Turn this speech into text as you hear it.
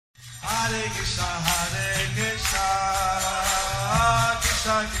Krishna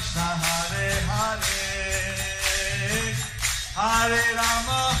Krishna Hare Hare Hare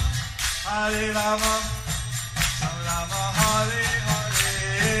Rama Rama Rama Hare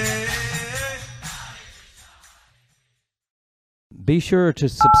Hare. Be sure to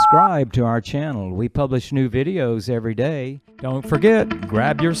subscribe to our channel. We publish new videos every day. Don't forget,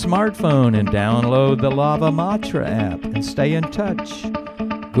 grab your smartphone and download the Lava Matra app and stay in touch.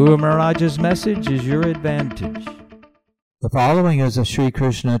 Guru Maharaj's message is your advantage. The following is a Sri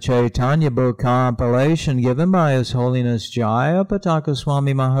Kṛṣna Chaitanya book compilation given by His Holiness Jaya Pataka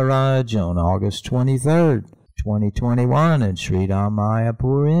Swami Maharaj on August 23rd, 2021 in Sri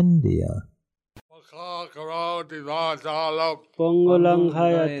Mayapur, India. Pongolang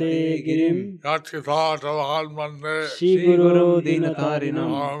hayate girim Shri Guru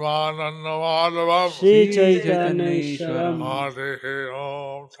Dinatarinam Shri Chaitanya Ishwaram.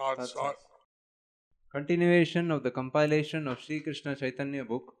 Continuation of the compilation of Sri Kṛṣna Chaitanya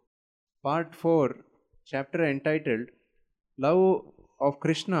book, Part 4, chapter entitled Love of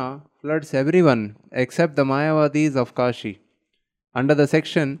Kṛṣna floods everyone except the Māyāvādīs of Kāśī. Under the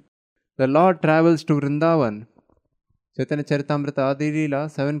section, The Lord Travels to Vrindavan, Chaitanya Charitamrita Adi Leela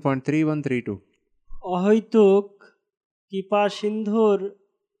 7.3132. অহৈতুক কৃপা সিন্ধুর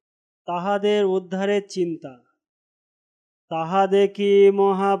তাহাদের উদ্ধারের চিন্তা তাহা দেখি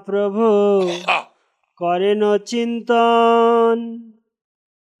মহাপ্রভু করেন চিন্তন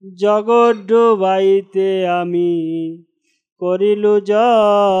জগৎ ডুবাইতে আমি করিলু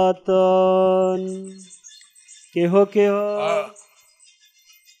যতন কেহ কেহ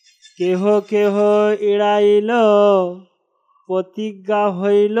কেহ কেহ এড়াইল প্রতিজ্ঞা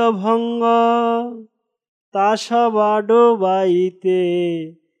হইল ভঙ্গ তা সবা ডুবাইতে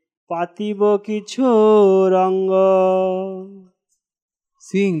পাতিব কিছু রঙ্গ.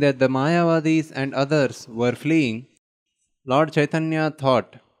 Seeing that the Mayavadis and others were fleeing, Lord Chaitanya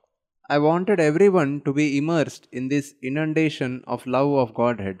thought, I wanted everyone to be immersed in this inundation of love of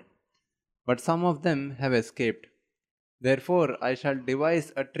Godhead, but some of them have escaped. Therefore, I shall devise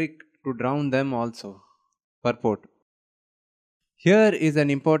a trick to drown them also. Purport. Here is an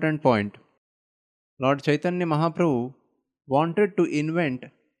important point. Lord Chaitanya Mahaprabhu wanted to invent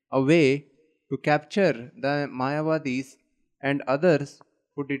a way to capture the Mayavadis and others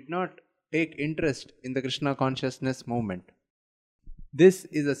who did not take interest in the Krishna consciousness movement. This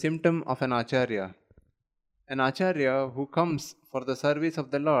is a symptom of an Acharya. An Acharya who comes for the service of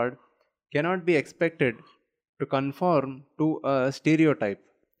the Lord cannot be expected to conform to a stereotype,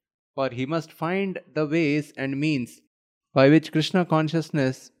 for he must find the ways and means by which Krishna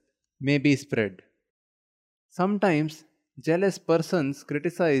consciousness may be spread. Sometimes jealous persons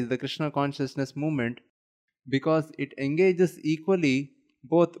criticize the Krishna consciousness movement because it engages equally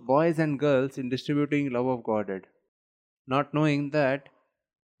both boys and girls in distributing love of Godhead, not knowing that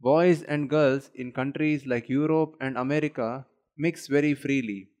boys and girls in countries like Europe and America mix very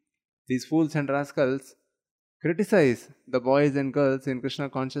freely. These fools and rascals criticize the boys and girls in Krishna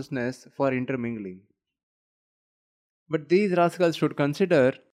consciousness for intermingling. But these rascals should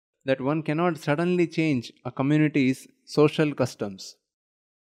consider that one cannot suddenly change a community's social customs.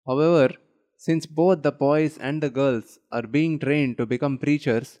 However, since both the boys and the girls are being trained to become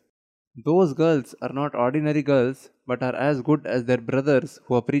preachers, those girls are not ordinary girls but are as good as their brothers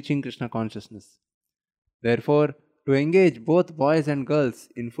who are preaching Krishna consciousness. Therefore, to engage both boys and girls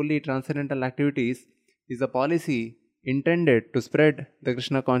in fully transcendental activities is a policy intended to spread the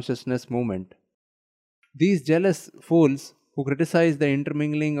Krishna consciousness movement. These jealous fools who criticize the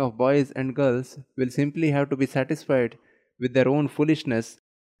intermingling of boys and girls will simply have to be satisfied with their own foolishness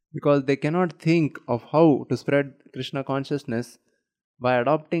because they cannot think of how to spread Krishna consciousness by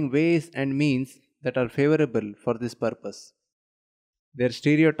adopting ways and means that are favorable for this purpose. Their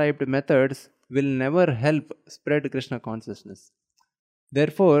stereotyped methods will never help spread Krishna consciousness.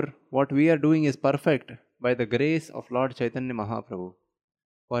 Therefore, what we are doing is perfect by the grace of Lord Chaitanya Mahaprabhu,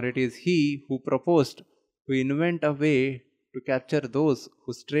 for it is he who proposed to invent a way to capture those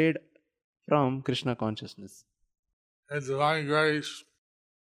who strayed from Krishna consciousness. His Divine Grace,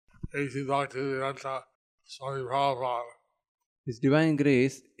 A.C. Bhaktivedanta Swami Prabhupada, His Divine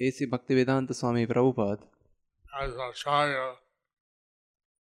Grace, A.C. Bhaktivedanta Swami Prabhupada, as Acharya,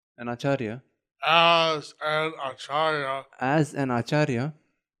 an Acharya, as an Acharya,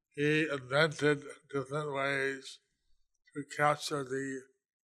 he invented different ways to capture the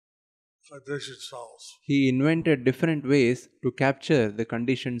conditioned souls. He invented different ways to capture the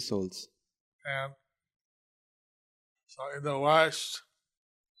conditioned souls. And so in the West,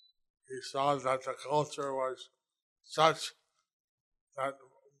 he saw that the culture was such that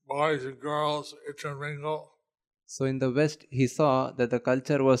boys and girls intermingle. So in the West, he saw that the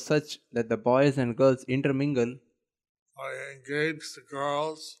culture was such that the boys and girls intermingle. I engaged the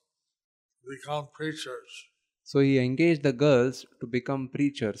girls to become preachers. So he engaged the girls to become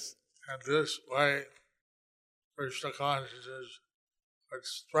preachers. And this way, Krishna consciousness would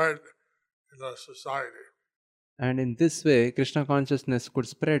spread in the society. And in this way, Krishna consciousness could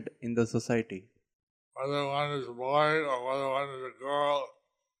spread in the society. Whether one is a boy or whether one is a girl,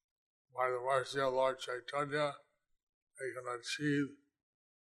 by the mercy of Lord Chaitanya, they can achieve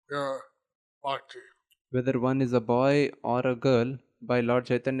pure bhakti. Whether one is a boy or a girl, by Lord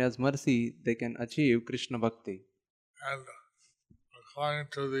Chaitanya's mercy, they can achieve Krishna Bhakti. And according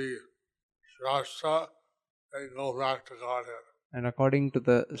to the Shastra, they go back to Godhead. And according to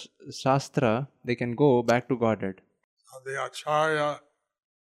the Shastra, they can go back to Godhead. The Acharya,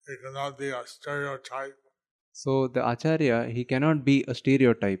 he cannot be a stereotype. So the Acharya, he cannot be a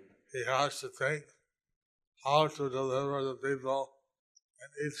stereotype. He has to think how to deliver the people in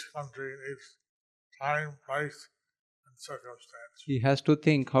each country, in each time, place, and circumstance. He has to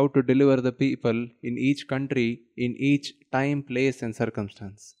think how to deliver the people in each country, in each time, place and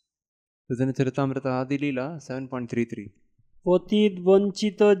circumstance. Charitamrita Adi Leela 7.33. পতিত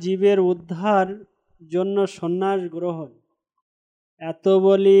বঞ্চিত জীবের উদ্ধার জন্য সন্ন্যাস গ্রহণ এত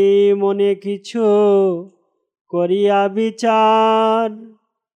বলি মনে কিছু করিয়া বিচার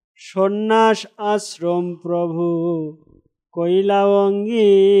সন্ন্যাস আশ্রম প্রভু কইলা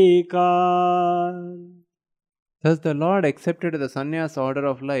অঙ্গীকার. Thus the Lord accepted the sannyas order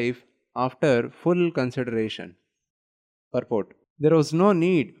of life after full consideration. Purport. There was no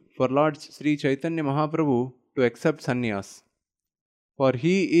need for Lord Sri Chaitanya Mahaprabhu to accept sannyas, for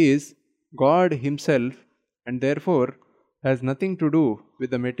he is God himself and therefore has nothing to do with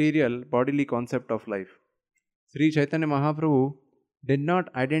the material bodily concept of life. Sri Chaitanya Mahaprabhu did not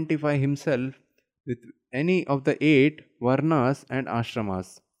identify himself with any of the 8 varnas and ashramas,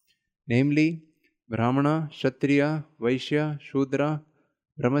 namely Brahmana, Kshatriya, Vaishya, Shudra,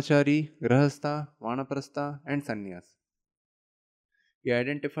 Brahmachari, Grahastha, Vanaprastha and Sannyas. He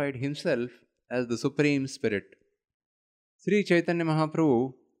identified himself as the Supreme Spirit. Sri Chaitanya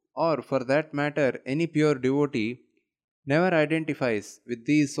Mahaprabhu, or for that matter any pure devotee, never identifies with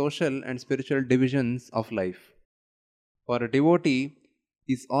these social and spiritual divisions of life. For a devotee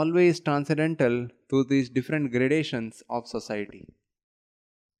is always transcendental to these different gradations of society.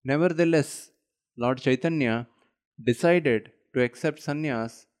 Nevertheless, Lord Chaitanya decided to accept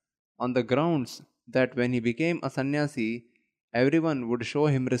sannyas on the grounds that when he became a sannyasi, everyone would show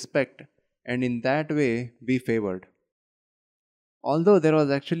him respect and in that way be favored. Although there was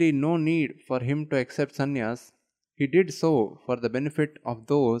actually no need for him to accept sannyas, he did so for the benefit of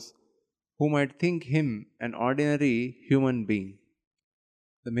those who might think him an ordinary human being.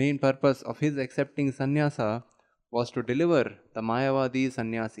 The main purpose of his accepting sannyasa was to deliver the Māyāvādīs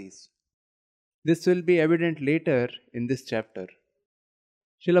sannyasis. This will be evident later in this chapter.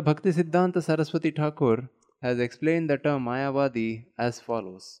 Srila Bhaktisiddhanta Saraswati Thakur has explained the term Mayavadi as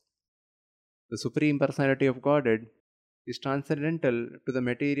follows. The Supreme Personality of Godhead is transcendental to the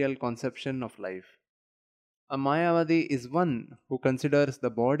material conception of life. A Mayavadi is one who considers the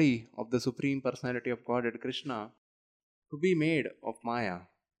body of the Supreme Personality of Godhead Kṛṣna to be made of Maya,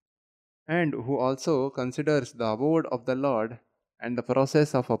 and who also considers the abode of the Lord and the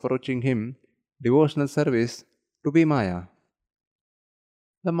process of approaching him, devotional service, to be Maya.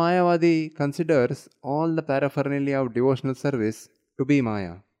 The Mayavadi considers all the paraphernalia of devotional service to be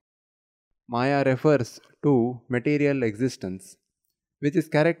Maya. Maya refers to material existence, which is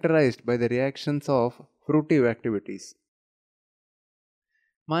characterized by the reactions of fruitive activities.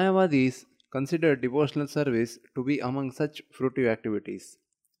 Mayavadis consider devotional service to be among such fruitive activities.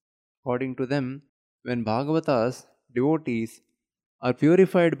 According to them, when Bhagavatas, devotees, are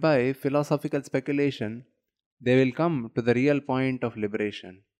purified by philosophical speculation, they will come to the real point of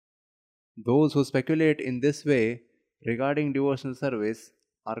liberation. Those who speculate in this way regarding devotional service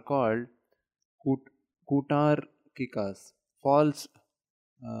are called Kutarkikas, false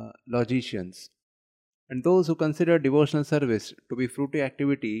logicians. And those who consider devotional service to be fruitive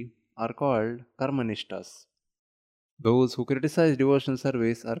activity are called Karmanishtas. Those who criticize devotional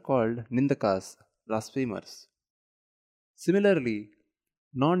service are called Nindakas, blasphemers. Similarly,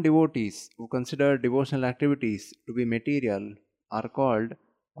 non-devotees who consider devotional activities to be material are called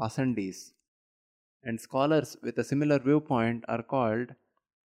Pasandis, and scholars with a similar viewpoint are called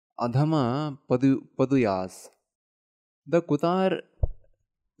Adhama Paduyas. The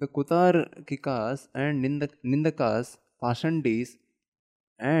Kutarkikas and Nindakas, Pasandis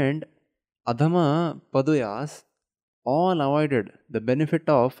and Adhama Paduyas all avoided the benefit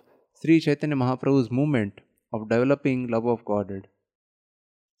of Sri Chaitanya Mahaprabhu's movement of developing love of Godhead.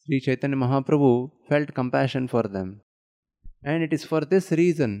 Sri Chaitanya Mahaprabhu felt compassion for them, and it is for this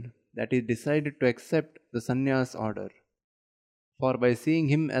reason that he decided to accept the sannyas order. For by seeing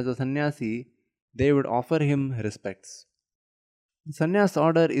him as a sannyasi, they would offer him respects. The sannyas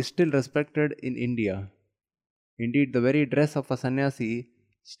order is still respected in India. Indeed, the very dress of a sannyasi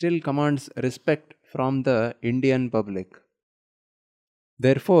still commands respect from the Indian public.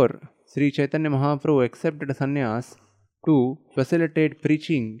 Therefore, Sri Chaitanya Mahaprabhu accepted sannyas to facilitate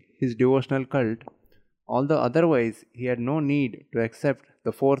preaching his devotional cult, although otherwise he had no need to accept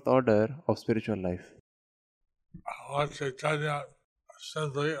the fourth order of spiritual life. Lord Chaitanya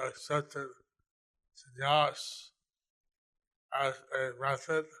simply accepted sannyas as a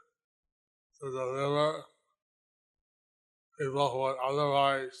method to deliver people who would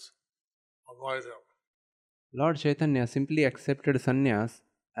otherwise avoid him. Lord Chaitanya simply accepted sannyas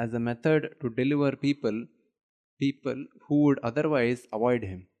as a method to deliver people who would otherwise avoid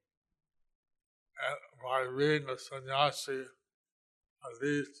him. And by being a sannyasi,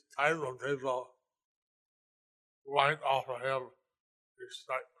 these type of people might offer him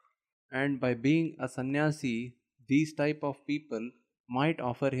respect. And by being a sannyasi, these type of people might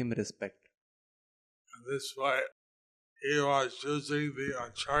offer him respect. In this way, he was using the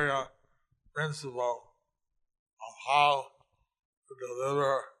Acharya principle of how to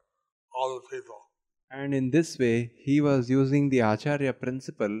deliver all the people. And in this way, he was using the Acharya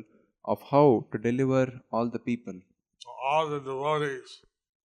principle of how to deliver all the people. So all the devotees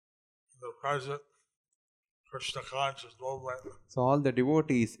in the present Krishna conscious movement So all the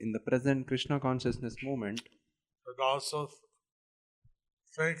devotees in the present Krishna consciousness movement should also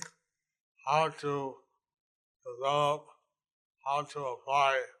think how to develop, how to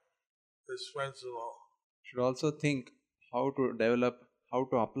apply this principle. should also think how to develop, how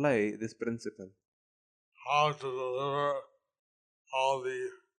to apply this principle. How to deliver all the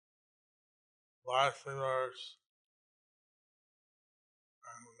blasphemers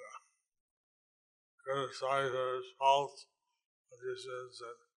and criticizers, false magicians,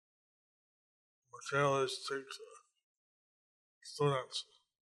 and materialistic students.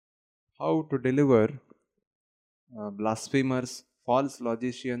 How to deliver blasphemers, false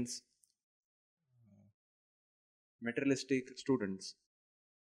logicians, materialistic students.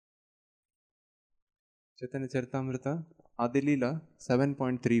 Chaitanya Charitamrita, Adilila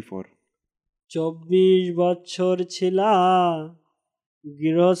 7.34. 24 বছর ছিলা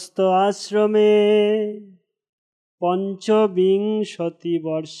গৃহস্থ আশ্রমে পঞ্চবিংশতি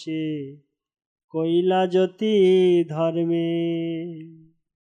বর্ষে কইলা জ্যোতি ধর্মে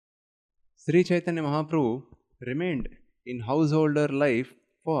Sri Chaitanya Mahaprabhu remained in householder life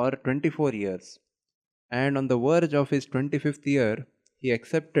for 24 years, and on the verge of his 25th year, he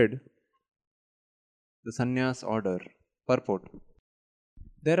accepted the sannyas order. Purport.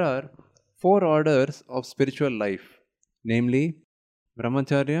 There are 4 orders of spiritual life, namely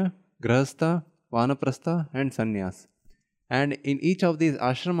Brahmacharya, Grahastha, Vanaprastha, and Sannyas. And in each of these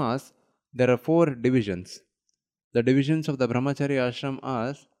ashramas, there are 4 divisions. The divisions of the Brahmacharya ashram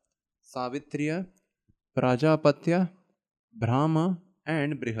are Savitriya, Prajapatya, Brahma, and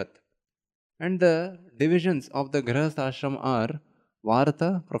Brihat. And the divisions of the Grahastha ashram are Varta,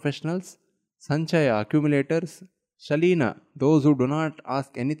 professionals, Sanchaya, accumulators, Shalina, those who do not ask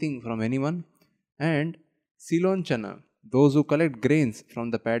anything from anyone, and Silonchana, those who collect grains from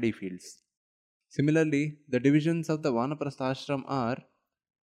the paddy fields. Similarly, the divisions of the Vanaprastha ashram are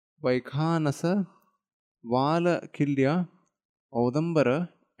Vaikhanasa, Valakilya, Audambara,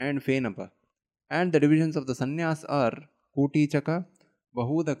 and Fenapa. And the divisions of the Sannyas are Kutichaka,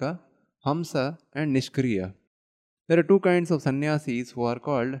 Bahudaka, Hamsa, and Nishkriya. There are 2 kinds of sannyasis who are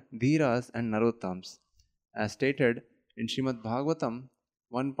called Dhiras and Narottams, as stated in Srimad Bhagavatam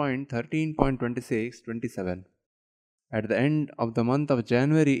 1.13.26-27. At the end of the month of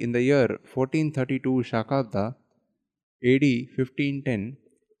January in the year 1432 Shakabda, AD 1510,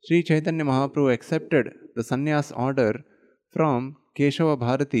 Sri Chaitanya Mahaprabhu accepted the sannyas order from Keshava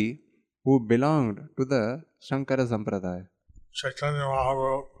Bharati, who belonged to the Shankara Sampradaya. Chaitanya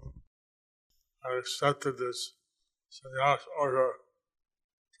Mahaprabhu had accepted this sannyas order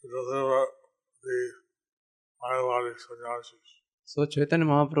to deliver the Mayāvādīs sannyasis. So Chaitanya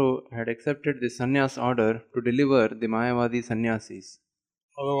Mahaprabhu had accepted the sannyas order to deliver the Mayavadi sannyasis.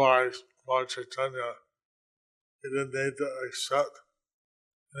 Otherwise, Lord Chaitanya, he didn't need to accept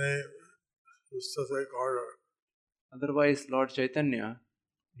any specific order. Otherwise, Lord Chaitanya,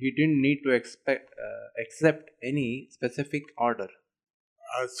 he didn't need to accept any specific order,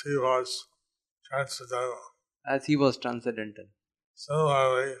 As he was transcendental. as he was transcendental.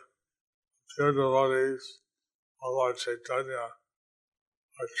 Similarly, pure devotees of Lord Chaitanya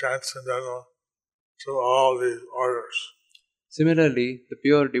are transcendental to all these orders. Similarly, the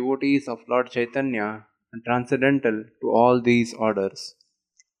pure devotees of Lord Chaitanya are transcendental to all these orders.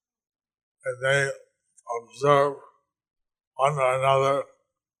 And they observe one another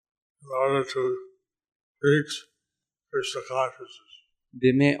in order to reach Krishna consciousness.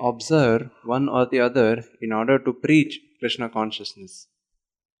 They may observe one or the other in order to preach Krishna consciousness.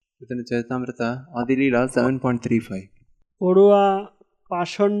 Chaitanya Charitamrita, Adilila 7.35. পড়ুয়া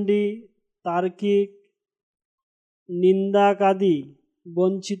পাষণ্ডী তার্কিক নিন্দাকাদি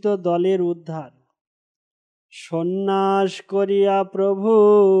বঞ্চিত দলের উদ্ধার সন্ন্যাস করিয়া প্রভু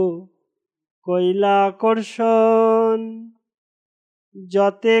কৈলাকর্ষণ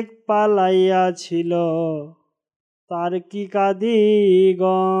যতেক পালাইয়াছিল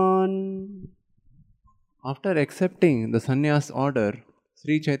তার্কিকাদিগণ. After accepting the sannyas order,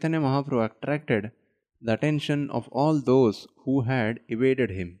 Sri Chaitanya Mahaprabhu attracted the attention of all those who had evaded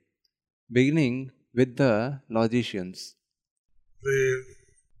him, beginning with the logicians. The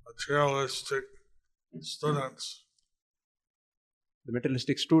materialistic students The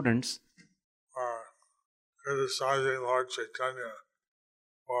materialistic students are criticizing Lord Chaitanya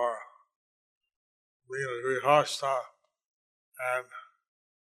for being a grihastha and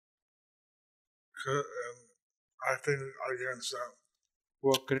acting against them. who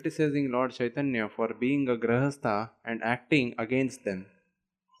are criticizing Lord Chaitanya for being a grahastha and acting against them.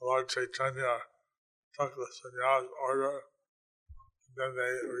 Lord Chaitanya took the sannyas order, and then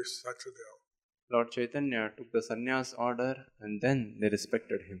they respected him. Lord Chaitanya took the sannyas order and then they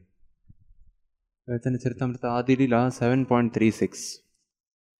respected him. Chaitanya Charitamrita Adilila 7.36.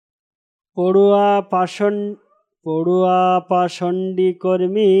 পড়ুয়া পাষণ্ডী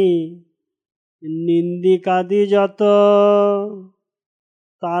কর্মী নিন্দিকাদি যত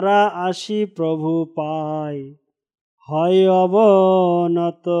তারা আসি প্রভু পায় হয়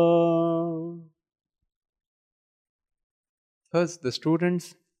অবনত. Thus the students,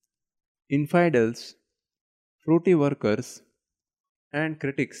 infidels, fruity workers, and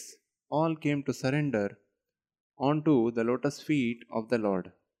critics all came to surrender onto the lotus feet of the Lord.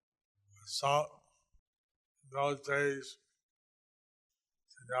 So, in those days,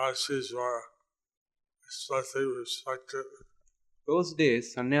 sannyasis were especially respected, Those days,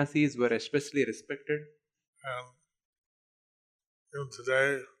 sannyasis were especially respected, and even today,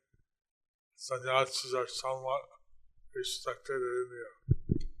 sannyasis are somewhat respected in India.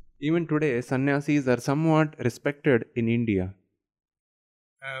 even today, sannyasis are somewhat respected in India.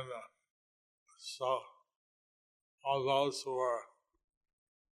 And so, all those who are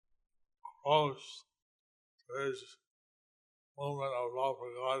opposed to his movement of love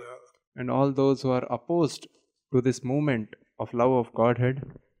for Godhead, And all those who are opposed to this movement of love of Godhead,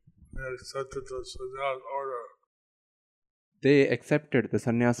 they accepted the sannyas order. they accepted the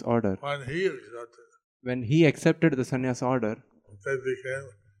sannyas order. When he accepted, When he accepted the sannyas order, they became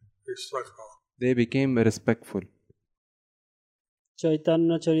respectful. they became respectful. Chaitanya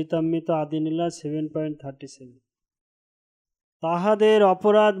Charitamrita আদিনীলা 7.37. তাহাদের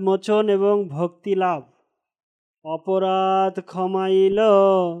অপরাধ মোচন এবং ভক্তি লাভ অপরাধ ক্ষমাইল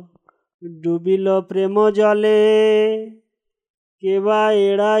ডুবিল প্রেম জলে কেবা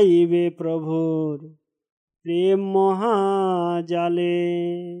এড়াইবে প্রভুর প্রেম মহাজালে.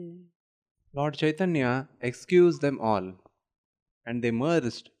 Lord Chaitanya excused them all, and they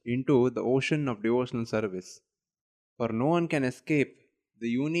merged into the ocean of devotional service. For no one can escape the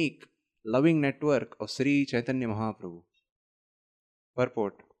unique, loving network of Sri Chaitanya Mahaprabhu.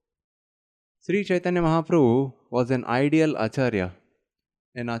 Purport. Sri Chaitanya Mahaprabhu was an ideal acharya.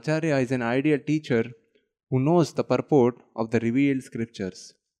 An acharya is an ideal teacher who knows the purport of the revealed scriptures,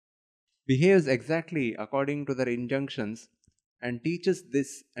 behaves exactly according to their injunctions, and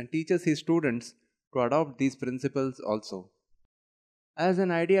teaches his students to adopt these principles also. As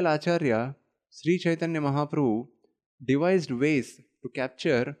an ideal acharya, Sri Chaitanya Mahaprabhu devised ways to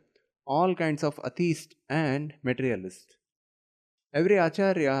capture all kinds of atheists and materialists. Every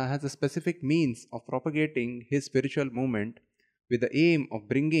acharya has a specific means of propagating his spiritual movement with the aim of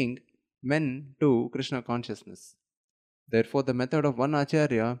bringing men to Krishna consciousness. Therefore, the method of one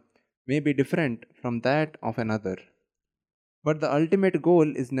acharya may be different from that of another. But the ultimate goal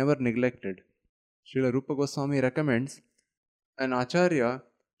is never neglected. Srila Rupa Goswami recommends an acharya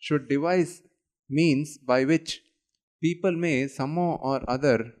should devise means by which people may somehow or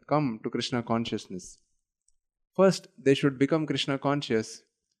other come to Krishna consciousness. First, they should become Krishna conscious,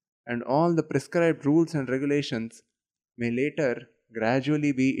 and all the prescribed rules and regulations may later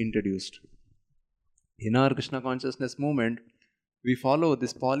gradually be introduced. In our Krishna consciousness movement, we follow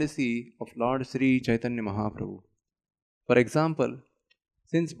this policy of Lord Sri Chaitanya Mahaprabhu. For example,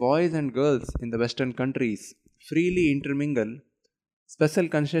 since boys and girls in the Western countries freely intermingle, special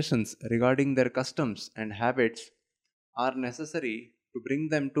concessions regarding their customs and habits are necessary to bring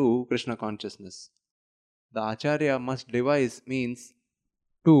them to Krishna consciousness. The Acharya must devise means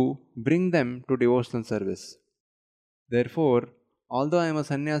to bring them to devotional service. Therefore, although I am a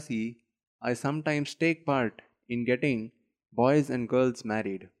sannyasi, I sometimes take part in getting boys and girls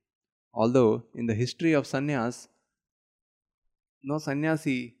married. Although in the history of sannyas, no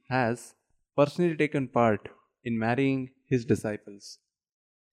sannyasi has personally taken part in marrying his disciples.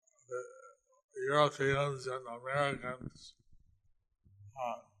 The Europeans and Americans,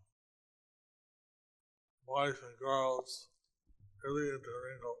 boys and girls, really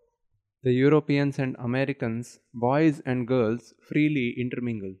intermingle. The Europeans and Americans, boys and girls, freely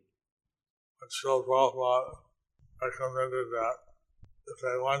intermingle. But Srila Prabhupada recommended that if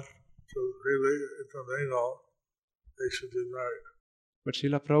they want to really intermingle, they should be married. But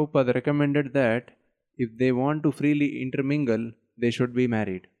Srila Prabhupada recommended that if they want to freely intermingle, they should be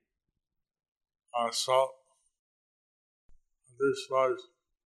married. So, this was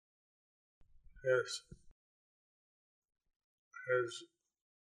his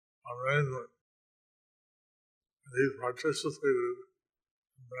arrangement. And he participated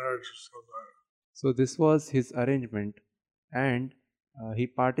in marriages sometimes. So this was his arrangement, and he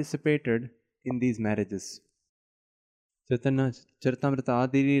participated in these marriages. Chaitanya Charitamrita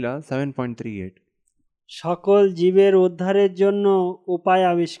Adi Leela 7.38. সকল জীবের উদ্ধারের জন্য উপায়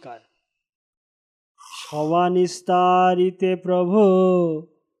আবিষ্কার সবানিস্তারিতে প্রভু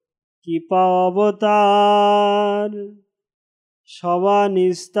কৃপা অবতার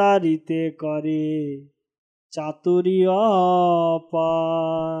সবানিস্তারিতে করে চাতুরী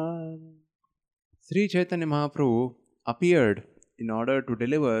অপার Sri Chaitanya Mahaprabhu appeared in order to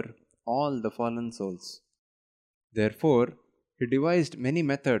deliver all the fallen souls. Therefore, he devised many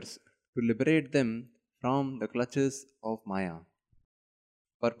methods to liberate them from the clutches of Maya.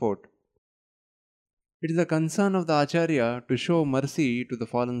 Purport. It is the concern of the Acharya to show mercy to the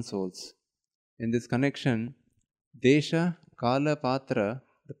fallen souls. In this connection, Desha, Kala, Patra,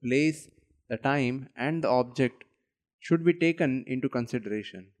 the place, the time, and the object should be taken into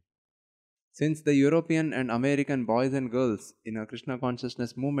consideration. Since the European and American boys and girls in a Krishna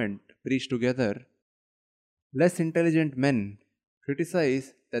consciousness movement preach together, less intelligent men criticize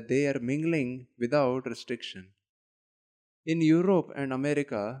that they are mingling without restriction. In Europe and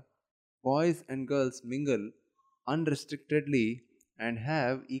America, boys and girls mingle unrestrictedly and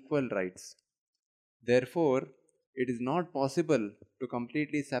have equal rights. Therefore, it is not possible to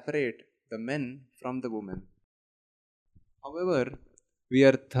completely separate the men from the women. However, we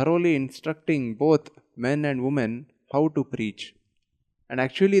are thoroughly instructing both men and women how to preach. And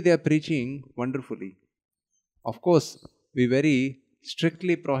actually they are preaching wonderfully. Of course, we very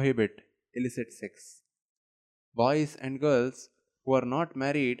strictly prohibit illicit sex. Boys and girls who are not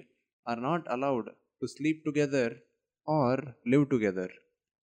married are not allowed to sleep together or live together.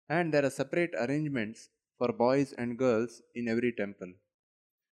 And there are separate arrangements for boys and girls in every temple.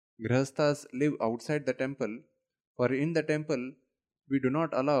 Grihasthas live outside the temple, for in the temple we do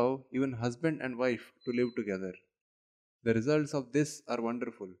not allow even husband and wife to live together. The results of this are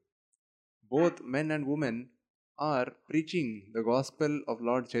wonderful. Both men and women are preaching the gospel of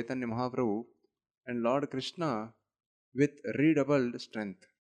Lord Chaitanya Mahaprabhu and Lord Kṛṣna with redoubled strength.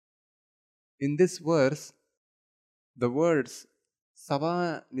 In this verse, the words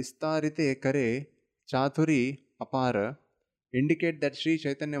Sava Nistarite Kare Chaturi Apara indicate that Sri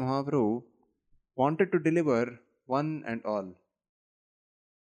Chaitanya Mahaprabhu wanted to deliver one and all.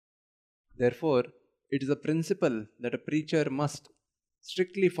 Therefore, it is a principle that a preacher must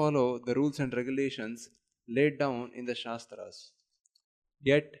strictly follow the rules and regulations laid down in the Shastras.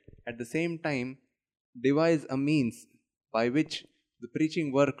 Yet, at the same time, devise a means by which the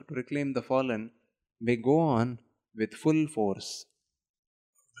preaching work to reclaim the fallen may go on with full force.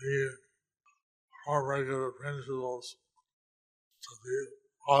 The four regular principles to be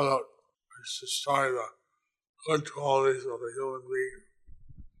followed is to destroy the good qualities of the human being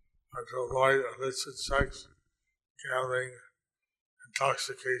and to avoid illicit sex, gambling,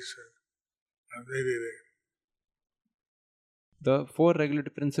 intoxication, and meat eating. The four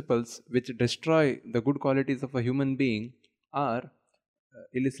regulatory principles which destroy the good qualities of a human being are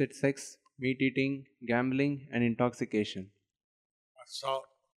illicit sex, meat eating, gambling, and intoxication. So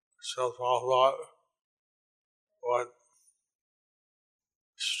Prabhupada would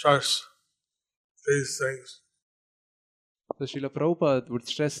stress these things. So Srila Prabhupada would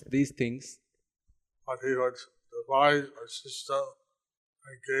stress these things but he would devise a system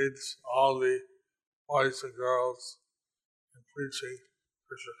and engage all the boys and girls in preaching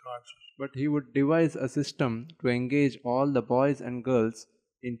Krishna consciousness. But he would devise a system to engage all the boys and girls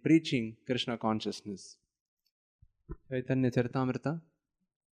in preaching Krishna consciousness. Chaitanya Charitamrita,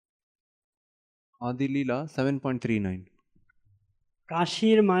 Adi Leela 7.39.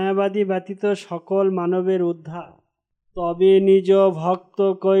 কাশীর মায়াবাদী ব্যতীত সকল মানবের উদ্ধার, তবে নিজ ভক্ত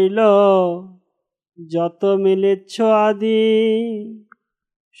কইল যত মিলেচ্ছ আদি,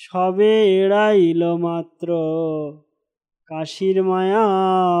 সবে এড়াইল মাত্র কাশীর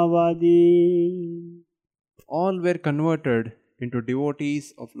মায়াবাদী. All were converted into devotees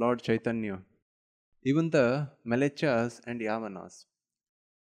of Lord Chaitanya, even the Malechas and Yavanas.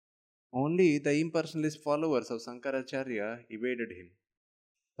 Only the impersonalist followers of Sankaracharya evaded him.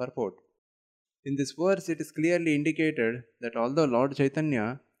 Purport. In this verse, it is clearly indicated that although Lord Chaitanya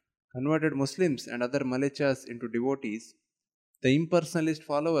converted Muslims and other Malechas into devotees, the impersonalist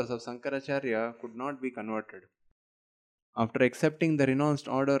followers of Sankaracharya could not be converted. After accepting the renounced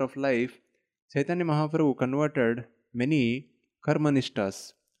order of life, Chaitanya Mahaprabhu converted many karmanishtas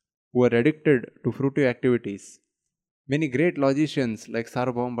who were addicted to fruitive activities. Many great logicians like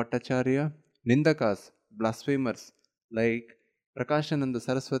Sarvabhauma Bhattacharya, Nindakas, blasphemers like Prakashananda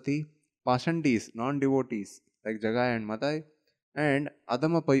Saraswati, Pashandis, non-devotees like Jagai and Madai, and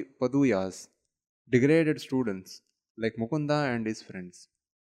Adama Paduyas, degraded students like Mukunda and his friends.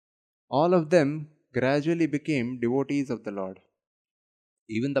 All of them gradually became devotees of the Lord.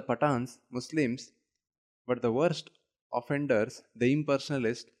 Even the Pathans, Muslims, but the worst offenders, the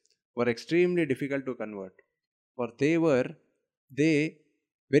impersonalists, were extremely difficult to convert, for they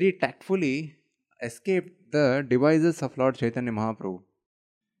very tactfully escaped the devices of Lord Chaitanya Mahaprabhu.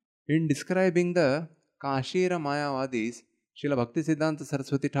 In describing the Kāśīra Māyāvādīs, Srila Bhaktisiddhanta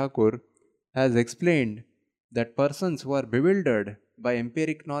Saraswati Thakur has explained that persons who are bewildered by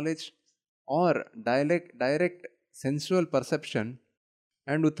empiric knowledge or direct sensual perception,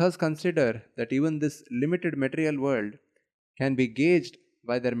 and who thus consider that even this limited material world can be gauged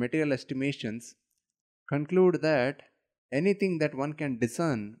by their material estimations, conclude that anything that one can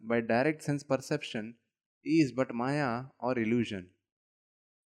discern by direct sense perception is but Maya or illusion.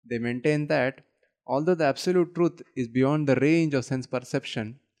 They maintain that although the absolute truth is beyond the range of sense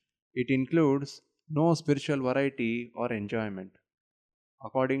perception, it includes no spiritual variety or enjoyment.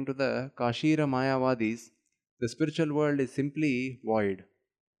 According to the Kāśīra Māyāvādīs, the spiritual world is simply void.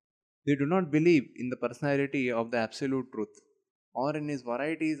 They do not believe in the personality of the absolute truth or in his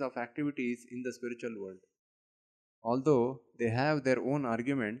varieties of activities in the spiritual world, although they have their own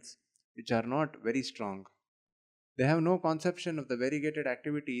arguments which are not very strong. They have no conception of the variegated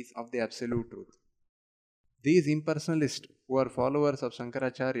activities of the absolute truth. These impersonalists, who are followers of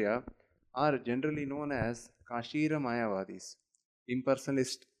Shankaracharya, are generally known as Kāśīra Māyāvādīs,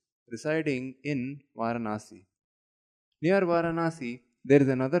 impersonalists residing in Varanasi. Near Varanasi, there is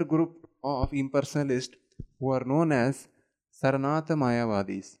another group of impersonalists who are known as Saranatha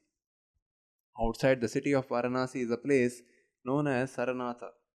Mayavadis. Outside the city of Varanasi is a place known as Saranatha,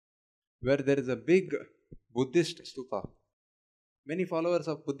 where there is a big Buddhist stupa. Many followers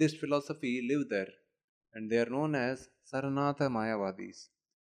of Buddhist philosophy live there, and they are known as Saranatha Mayavadis.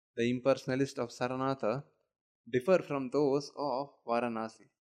 The impersonalists of Saranatha differ from those of Varanasi.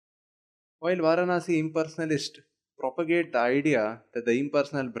 While Varanasi impersonalists propagate the idea that the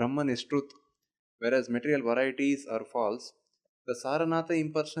impersonal Brahman is truth, whereas material varieties are false, the Saranatha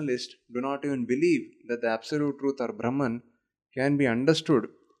impersonalists do not even believe that the absolute truth or Brahman can be understood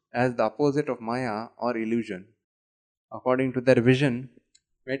as the opposite of Maya or illusion. According to their vision,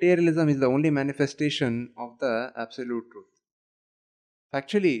 materialism is the only manifestation of the absolute truth.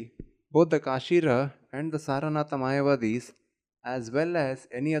 Actually, both the Kāśīra and the Saranatha Mayavadis, as well as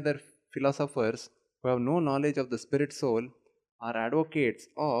any other philosophers who have no knowledge of the spirit soul, are advocates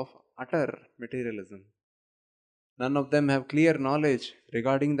of utter materialism. None of them have clear knowledge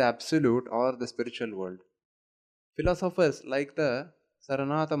regarding the absolute or the spiritual world. Philosophers like the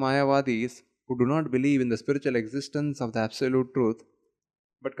Saranatha Mayavadis, who do not believe in the spiritual existence of the absolute truth,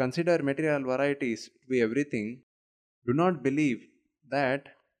 but consider material varieties to be everything, do not believe that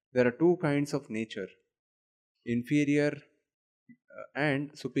there are two kinds of nature, inferior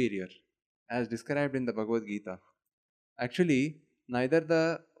and superior, as described in the Bhagavad Gita. Actually, neither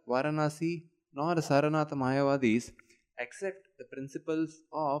the Varanasi nor Saranatha Mayavadis accept the principles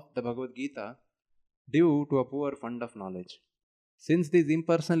of the Bhagavad Gita due to a poor fund of knowledge. Since these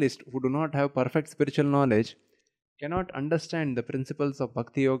impersonalists who do not have perfect spiritual knowledge cannot understand the principles of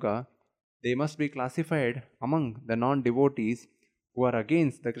Bhakti Yoga, they must be classified among the non-devotees who are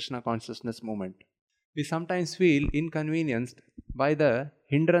against the Krishna consciousness movement. We sometimes feel inconvenienced by the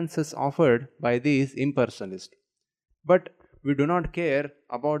hindrances offered by these impersonalists. But we do not care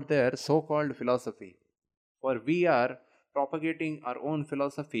about their so called philosophy, for we are propagating our own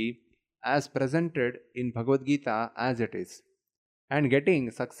philosophy as presented in Bhagavad Gita as it is, and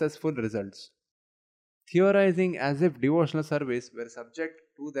getting successful results. Theorizing as if devotional service were subject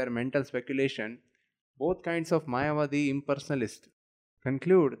to their mental speculation, both kinds of Mayavadi impersonalists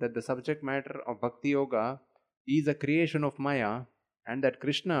conclude that the subject matter of Bhakti Yoga is a creation of Maya, and that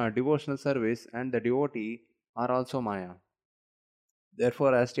Kṛṣna, devotional service, and the devotee are also Maya.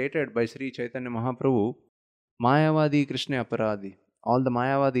 Therefore, as stated by Sri Chaitanya Mahaprabhu, Māyāvādī Kṛṣna Aparādhi, all the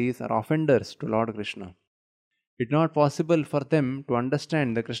Mayavadis are offenders to Lord Kṛṣna. It is not possible for them to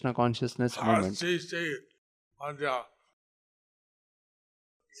understand the Kṛṣna consciousness movement.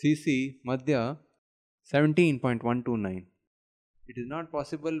 CC Madhya 17.129. It is not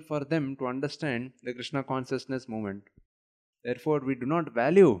possible for them to understand the Kṛṣna consciousness movement. Therefore, we do not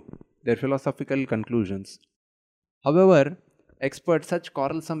value their philosophical conclusions. However, experts such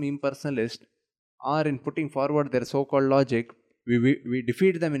quarrelsome impersonalists are in putting forward their so-called logic. We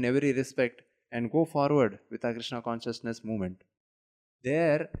defeat them in every respect and go forward with our Kṛṣna consciousness movement.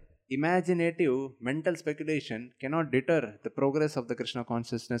 Their imaginative mental speculation cannot deter the progress of the Kṛṣna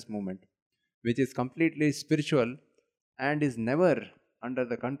consciousness movement, which is completely spiritual and is never under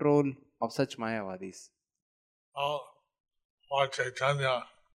the control of such Mayavadis. Lord Chaitanya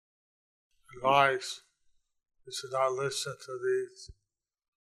advised we should not listen to these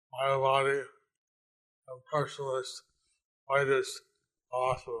Mayavadi and personalist fighters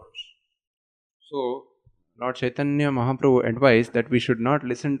philosophers. So, Lord Chaitanya Mahaprabhu advised that we should not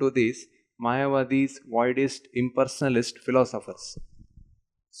listen to these Mayavadis, voidist, impersonalist philosophers,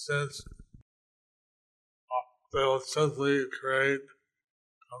 since they will simply create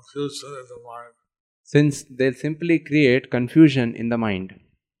confusion in the mind. Since they'll simply create confusion in the mind.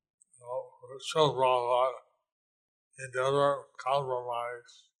 So Prabhupada, he never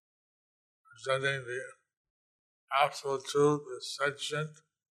compromised, presenting the absolute truth is sentient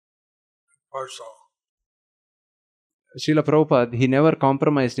and personal. Srila Prabhupada, he never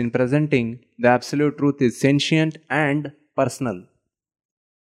compromised in presenting the absolute truth is sentient and personal.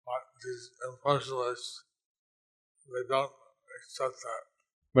 But these impersonalists, they don't accept that.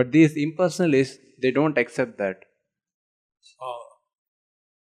 But these impersonalists, they don't accept that. So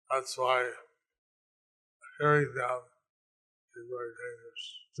that's why hearing them is very dangerous.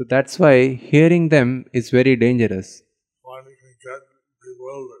 So that's why hearing them is very dangerous. One can get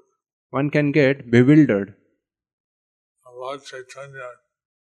bewildered. One can get bewildered. Lord Chaitanya,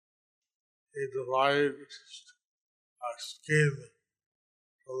 he devised a scheme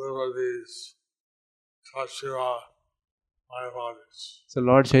to deliver these Kāśī Mayavādis. So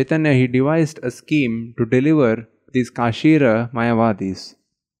Lord Chaitanya, he devised a scheme to deliver these Kāśīra Mayavādis.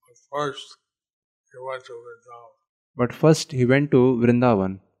 But first he went to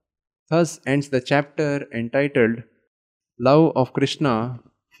Vrindavan. Thus ends the chapter entitled Love of Kṛṣna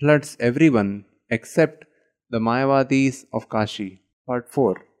floods everyone except the Māyāvādīs of Kāśī, Part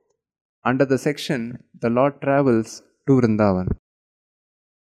 4. Under the section, the Lord travels to Vrindavan.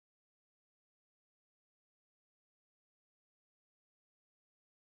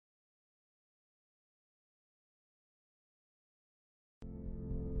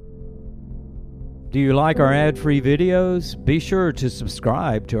 Do you like our ad-free videos? Be sure to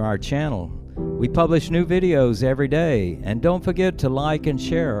subscribe to our channel. We publish new videos every day, and don't forget to like and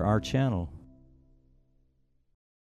share our channel.